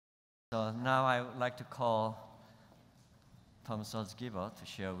So now I would like to call Tom Susquehanna to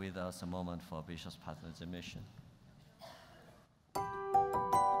share with us a moment for Bishop's Partners in Mission.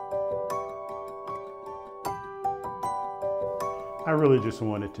 I really just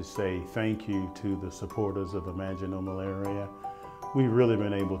wanted to say thank you to the supporters of Imagine No Malaria. We've really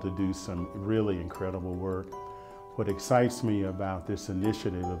been able to do some really incredible work. What excites me about this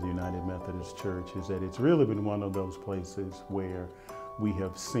initiative of the United Methodist Church is that it's really been one of those places where we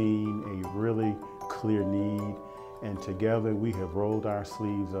have seen a really clear need, and together we have rolled our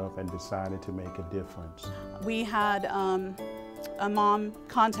sleeves up and decided to make a difference. We had a mom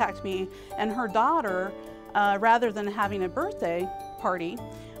contact me, and her daughter, rather than having a birthday party,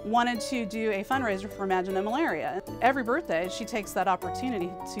 wanted to do a fundraiser for Imagine No Malaria. Every birthday, she takes that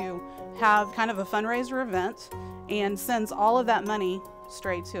opportunity to have kind of a fundraiser event and sends all of that money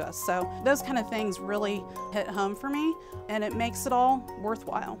straight to us. So those kind of things really hit home for me, and it makes it all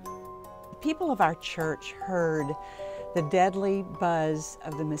worthwhile. People of our church heard the deadly buzz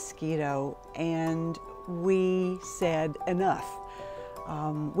of the mosquito, and we said enough.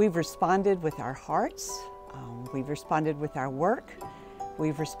 We've responded with our hearts, we've responded with our work,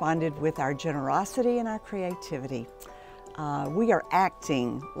 we've responded with our generosity and our creativity. We are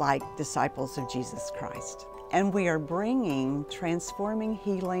acting like disciples of Jesus Christ, and we are bringing transforming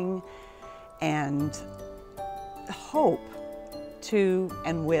healing and hope to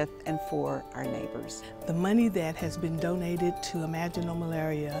and with and for our neighbors. The money that has been donated to Imagine No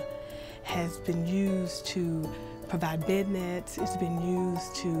Malaria has been used to provide bed nets. It's been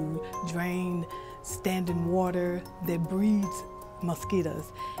used to drain standing water that breeds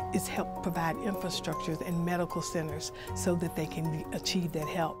mosquitoes. It's helped provide infrastructures and medical centers so that they can achieve that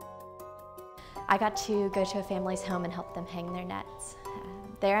help. I got to go to a family's home and help them hang their nets.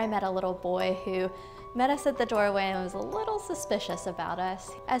 There I met a little boy who met us at the doorway and was a little suspicious about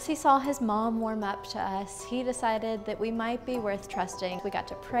us. As he saw his mom warm up to us, he decided that we might be worth trusting. We got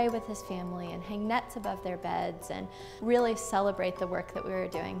to pray with his family and hang nets above their beds and really celebrate the work that we were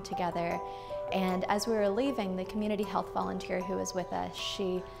doing together. And as we were leaving, the community health volunteer who was with us,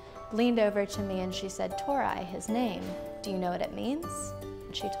 she leaned over to me and she said, "Torai, his name, do you know what it means?"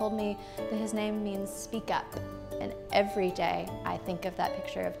 And she told me that his name means speak up. And every day I think of that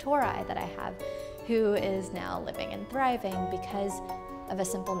picture of Torai that I have, who is now living and thriving because of a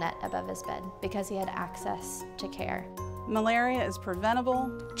simple net above his bed, because he had access to care. Malaria is preventable,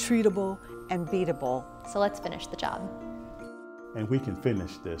 Treatable, and beatable. So let's finish the job. And we can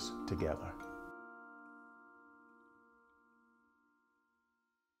finish this together.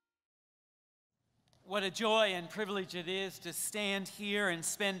 What a joy and privilege it is to stand here and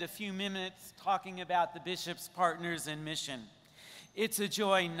spend a few minutes talking about the Bishop's Partners in Mission. It's a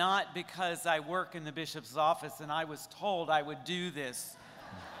joy not because I work in the Bishop's office and I was told I would do this.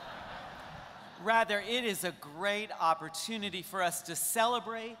 Rather, it is a great opportunity for us to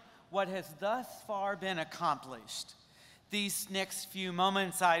celebrate what has thus far been accomplished. These next few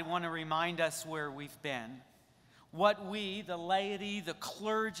moments, I want to remind us where we've been. What we, the laity, the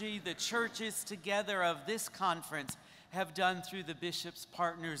clergy, the churches together of this conference have done through the Bishop's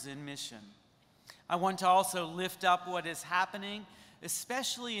Partners in Mission. I want to also lift up what is happening,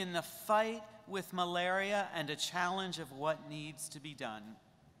 especially in the fight with malaria and a challenge of what needs to be done.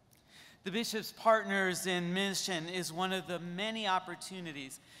 The Bishop's Partners in Mission is one of the many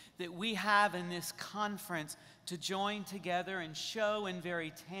opportunities that we have in this conference to join together and show in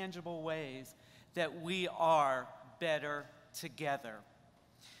very tangible ways that we are better together.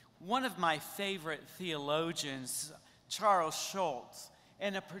 One of my favorite theologians, Charles Schulz,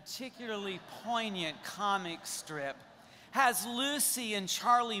 in a particularly poignant comic strip, has Lucy and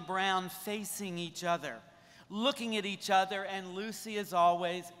Charlie Brown facing each other, looking at each other, and Lucy, as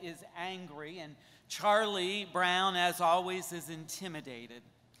always, is angry, and Charlie Brown, as always, is intimidated.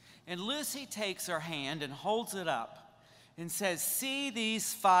 And Lucy takes her hand and holds it up and says, "See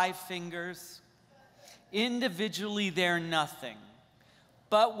these 5 fingers? Individually, they're nothing.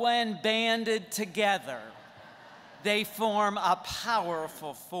 But when banded together, they form a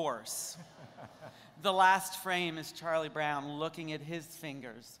powerful force." The last frame is Charlie Brown looking at his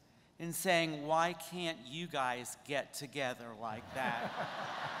fingers and saying, "Why can't you guys get together like that?"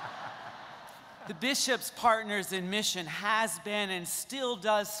 The Bishop's Partners in Mission has been and still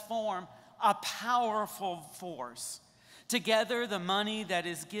does form a powerful force. Together, the money that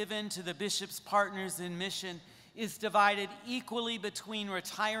is given to the Bishop's Partners in Mission is divided equally between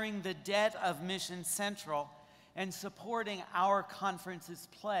retiring the debt of Mission Central and supporting our conference's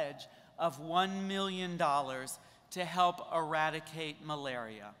pledge of $1 million to help eradicate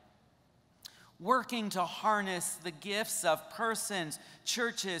malaria. working to harness the gifts of persons,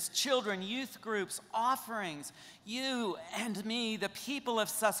 churches, children, youth groups, offerings. You and me, the people of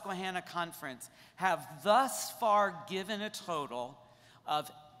Susquehanna Conference, have thus far given a total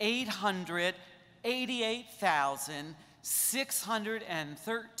of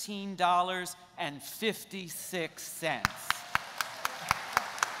 $888,613.56.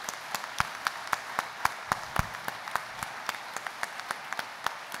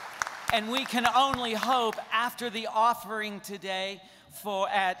 And we can only hope after the offering today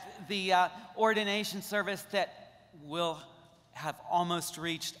at the ordination service that we'll have almost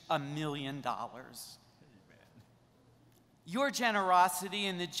reached $1 million. Your generosity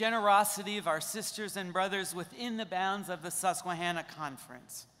and the generosity of our sisters and brothers within the bounds of the Susquehanna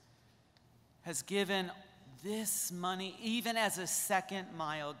Conference has given this money even as a second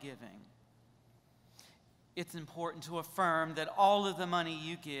mile giving. It's important to affirm that all of the money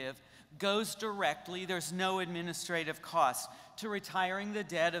you give goes directly, there's no administrative cost, to retiring the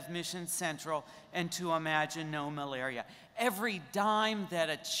debt of Mission Central and to Imagine No Malaria. Every dime that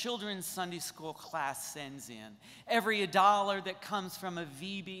a children's Sunday school class sends in, every dollar that comes from a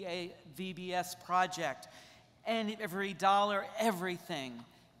VBS project, and every dollar, everything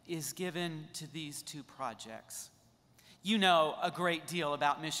is given to these two projects. You know a great deal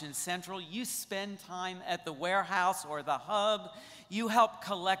about Mission Central. You spend time at the warehouse or the hub. You help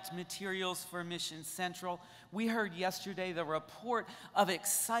collect materials for Mission Central. We heard yesterday the report of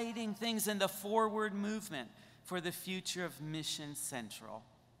exciting things in the forward movement for the future of Mission Central.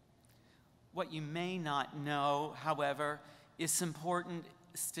 What you may not know, however, is some important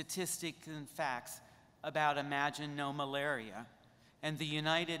statistics and facts about Imagine No Malaria and the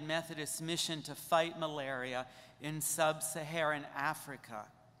United Methodist mission to fight malaria in sub-Saharan Africa,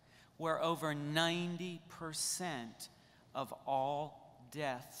 where over 90% of all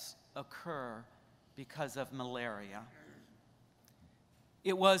deaths occur because of malaria.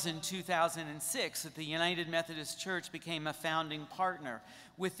 It was in 2006 that the United Methodist Church became a founding partner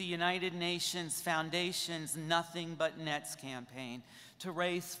with the United Nations Foundation's Nothing But Nets campaign to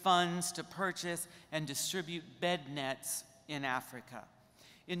raise funds to purchase and distribute bed nets in Africa.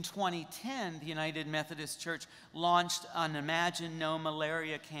 In 2010, the United Methodist Church launched an Imagine No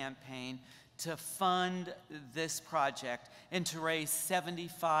Malaria campaign to fund this project and to raise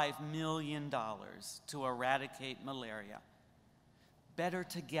 $75 million to eradicate malaria. Better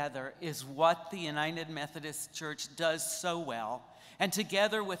together is what the United Methodist Church does so well, and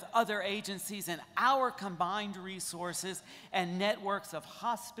together with other agencies and our combined resources and networks of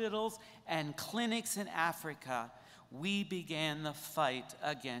hospitals and clinics in Africa, we began the fight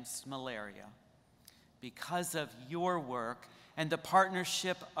against malaria. Because of your work and the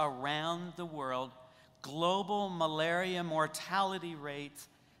partnership around the world, global malaria mortality rates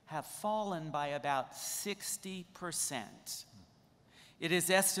have fallen by about 60%. It is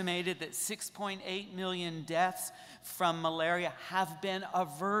estimated that 6.8 million deaths from malaria have been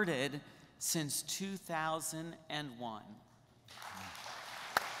averted since 2001.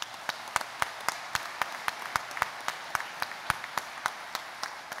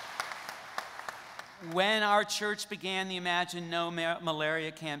 When our church began the Imagine No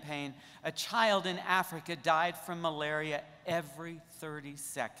Malaria campaign, a child in Africa died from malaria every 30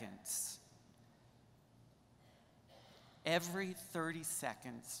 seconds. Every 30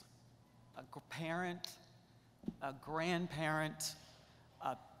 seconds, a parent, a grandparent,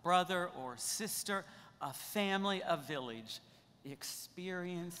 a brother or sister, a family, a village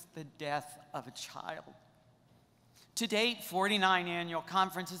experienced the death of a child. To date, 49 annual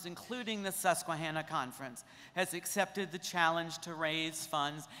conferences, including the Susquehanna Conference, has accepted the challenge to raise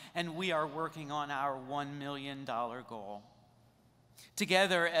funds, and we are working on our $1 million goal.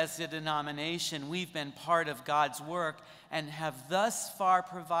 Together as a denomination, we've been part of God's work and have thus far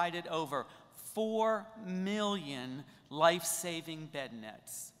provided over 4 million life-saving bed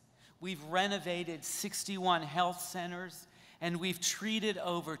nets. We've renovated 61 health centers, and we've treated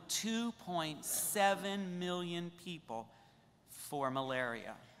over 2.7 million people for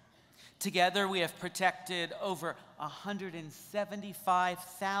malaria. Together, we have protected over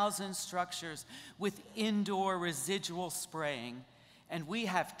 175,000 structures with indoor residual spraying, and we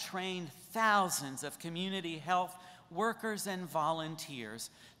have trained thousands of community health workers and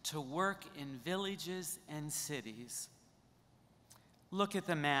volunteers to work in villages and cities. Look at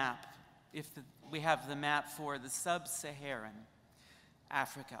the map. We have the map for the sub-Saharan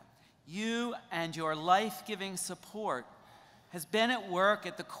Africa. You and your life-giving support has been at work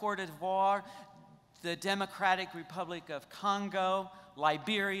at the Côte d'Ivoire, the Democratic Republic of Congo,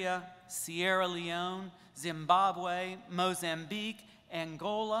 Liberia, Sierra Leone, Zimbabwe, Mozambique,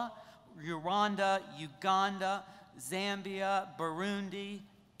 Angola, Rwanda, Uganda, Zambia, Burundi,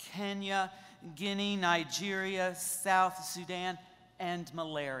 Kenya, Guinea, Nigeria, South Sudan, and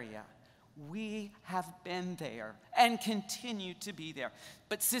malaria. We have been there and continue to be there.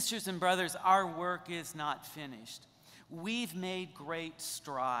 But sisters and brothers, our work is not finished. We've made great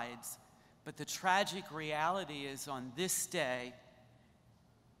strides, but the tragic reality is on this day,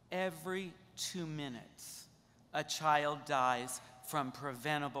 every 2 minutes, a child dies from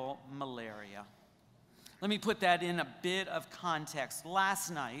preventable malaria. Let me put that in a bit of context.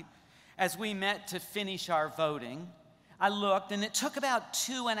 Last night, as we met to finish our voting, I looked, and it took about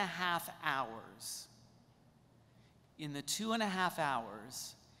 2.5 hours. In the 2.5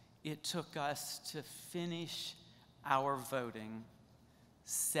 hours it took us to finish our voting,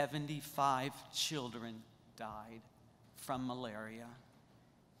 75 children died from malaria.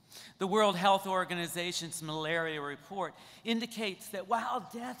 The World Health Organization's malaria report indicates that while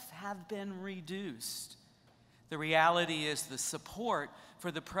deaths have been reduced, the reality is the support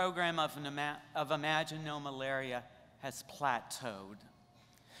for the program of Imagine No Malaria has plateaued.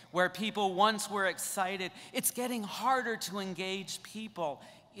 Where people once were excited, it's getting harder to engage people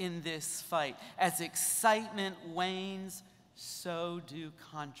in this fight. As excitement wanes, so do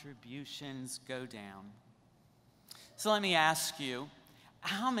contributions go down. So let me ask you,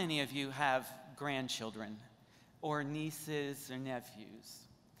 how many of you have grandchildren or nieces or nephews?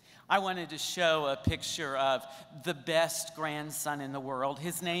 I wanted to show a picture of the best grandson in the world.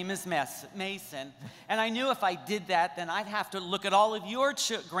 His name is Mason. And I knew if I did that, then I'd have to look at all of your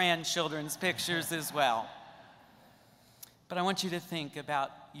grandchildren's pictures as well. But I want you to think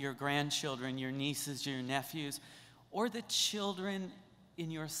about your grandchildren, your nieces, your nephews, or the children in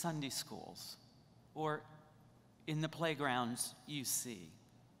your Sunday schools, or in the playgrounds you see.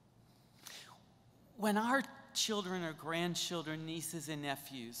 When our children or grandchildren, nieces and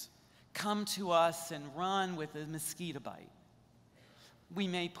nephews, come to us and run with a mosquito bite, we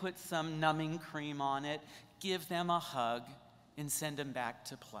may put some numbing cream on it, give them a hug, and send them back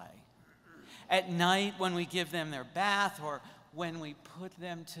to play. At night, when we give them their bath or when we put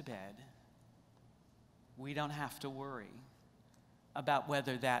them to bed, we don't have to worry about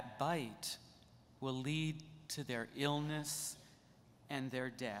whether that bite will lead to their illness and their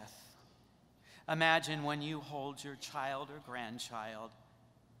death. Imagine when you hold your child or grandchild,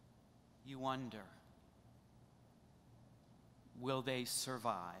 you wonder, will they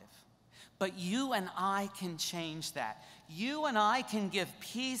survive? But you and I can change that. You and I can give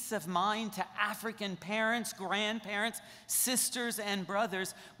peace of mind to African parents, grandparents, sisters, and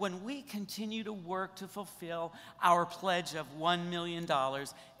brothers when we continue to work to fulfill our pledge of $1 million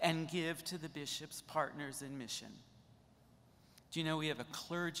and give to the bishop's partners in mission. Do you know we have a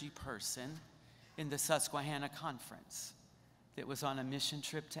clergy person in the Susquehanna conference that was on a mission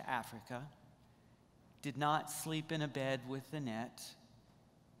trip to Africa, did not sleep in a bed with the net,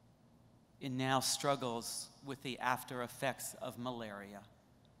 and now struggles with the after effects of malaria.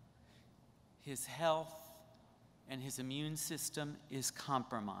 His health and his immune system is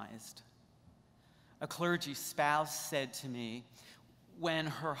compromised. A clergy spouse said to me, when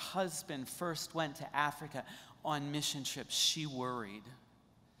her husband first went to Africa on mission trips, she worried.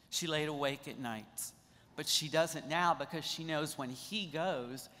 She laid awake at nights. But she doesn't now because she knows when he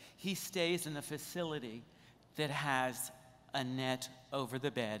goes, he stays in a facility that has a net over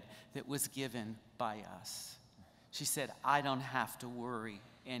the bed that was given by us. She said, I don't have to worry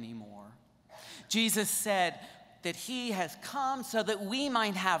anymore. Jesus said that he has come so that we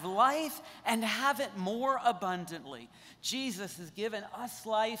might have life and have it more abundantly. Jesus has given us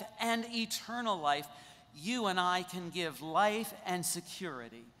life and eternal life. You and I can give life and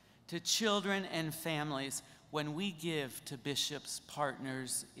security to children and families when we give to Bishop's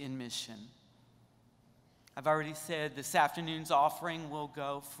Partners in Mission. I've already said this afternoon's offering will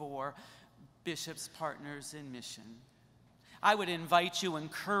go for Bishop's Partners in Mission. I would invite you,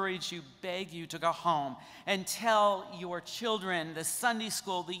 encourage you, beg you to go home and tell your children, the Sunday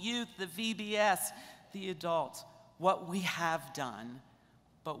school, the youth, the VBS, the adults, what we have done,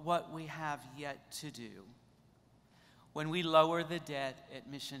 but what we have yet to do. When we lower the debt at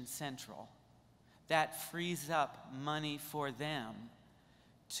Mission Central, that frees up money for them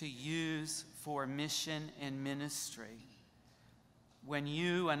to use for mission and ministry. When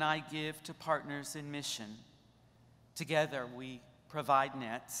you and I give to Partners in Mission, together we provide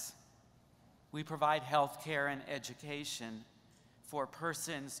nets, we provide health care and education for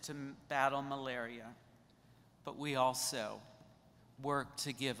persons to battle malaria, but we also work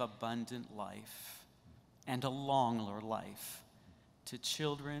to give abundant life and a longer life to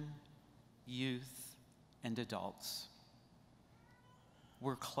children, youth, and adults.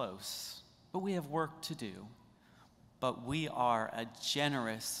 we're close, but we have work to do. But we are a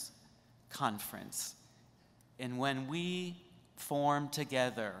generous conference. And when we form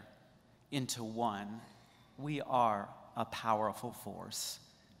together into one, we are a powerful force.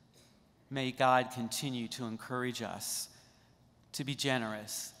 May God continue to encourage us to be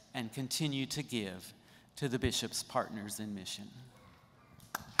generous and continue to give to the Bishop's Partners in Mission.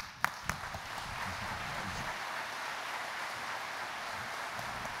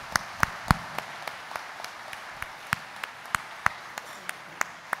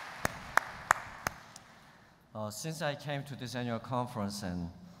 Since I came to this annual conference and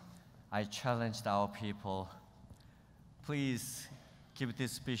I challenged our people, please give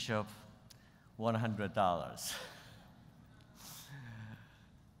this bishop $100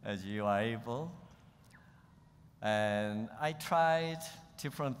 as you are able. And I tried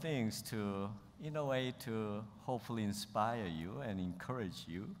different things to, in a way, to hopefully inspire you and encourage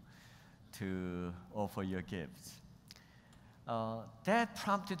you to offer your gifts. That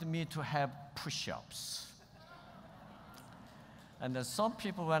prompted me to have push-ups. And some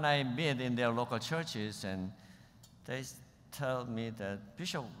people, when I meet in their local churches, and they tell me that,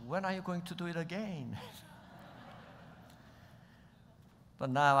 Bishop, when are you going to do it again?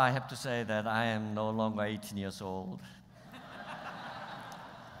 But now I have to say that I am no longer 18 years old.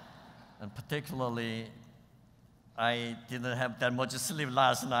 And particularly, I didn't have that much sleep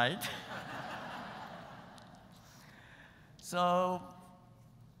last night. So,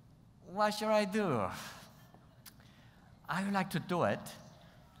 what should I do? I would like to do it.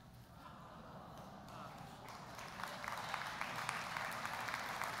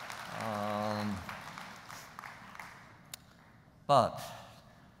 But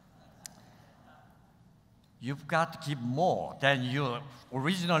you've got to give more than you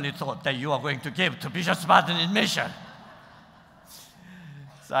originally thought that you are going to give to Bishop's Partners in Mission.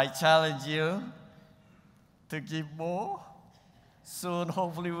 So I challenge you to give more. Soon,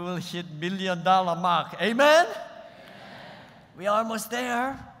 hopefully, we will hit $1 million mark. Amen? We are almost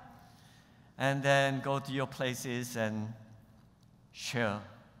there. And then go to your places and share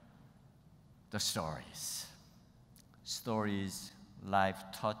the stories. Stories life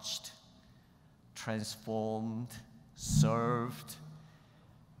touched, transformed, served,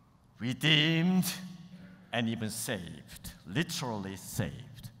 redeemed, and even saved. Literally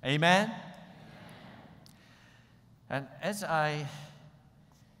saved. Amen? And as I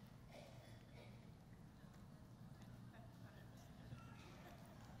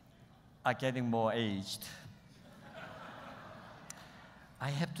are getting more aged, I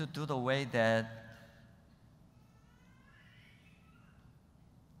have to do the way that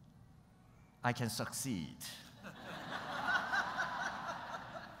I can succeed.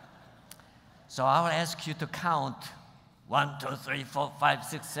 So I will ask you to count 1, 2, 3, 4, 5,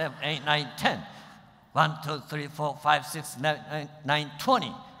 6, 7, 8, 9, 10. 1, 2, 3, 4, 5, 6, 9, 20.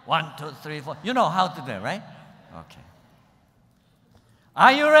 1, 2, 3, 4. You know how to do it, right? Okay.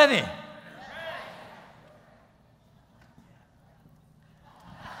 Are you ready?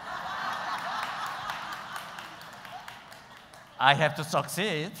 I have to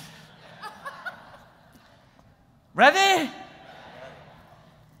succeed. Ready?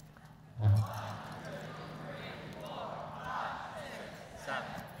 1, 2, 3, 4, 5, 6, 7,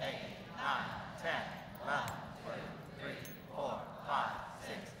 8, 9, 10, 11, 12, 13, 14, 15,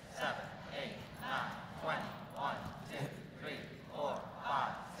 16, 17, 18, 19, 20, 1, 2, 3, 4, 5,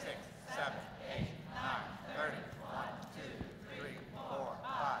 6, 7, 8, 9, 30, 1, 2, 3, 4,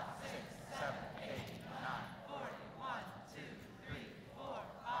 5, 6, 7, 8, 9, 40, 1, 2, 3, 4,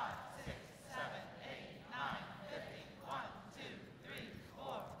 5, 6, 7, 8, 9, 50, 1, 2, 3,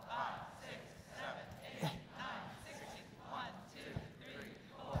 4, 5, 6, 7, 8, 9, 60, 1, 2, 3, 4, 5, 6, 7, 8, 9, 70, 1, 2, 3, 4, 5, 6, 7, 8, 9, 80, 1, 2, 3, 4, 5, 6, 7, 8, 9, 90, 1, 2, 3,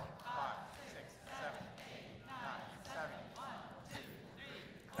 4, 5, 6, 7, 8, 9, 100.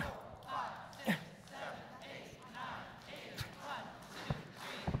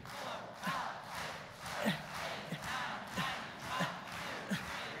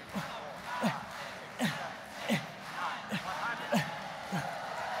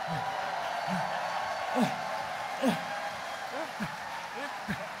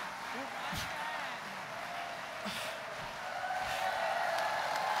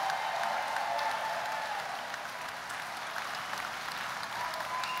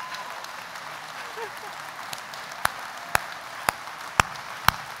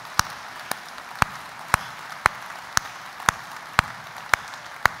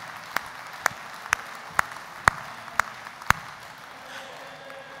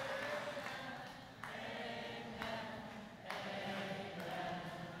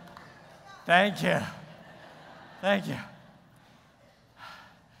 Thank you. Thank you.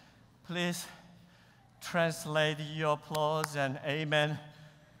 please translate your applause and amen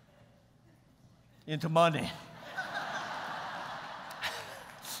into money?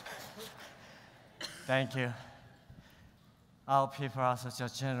 Thank you. Our people are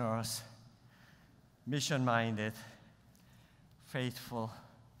such generous, mission-minded, faithful,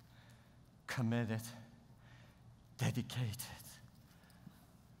 committed, dedicated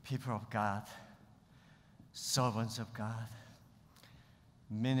people of God, servants of God,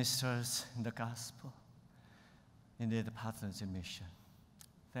 ministers in the gospel, indeed partners in mission.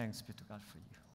 Thanks be to God for you.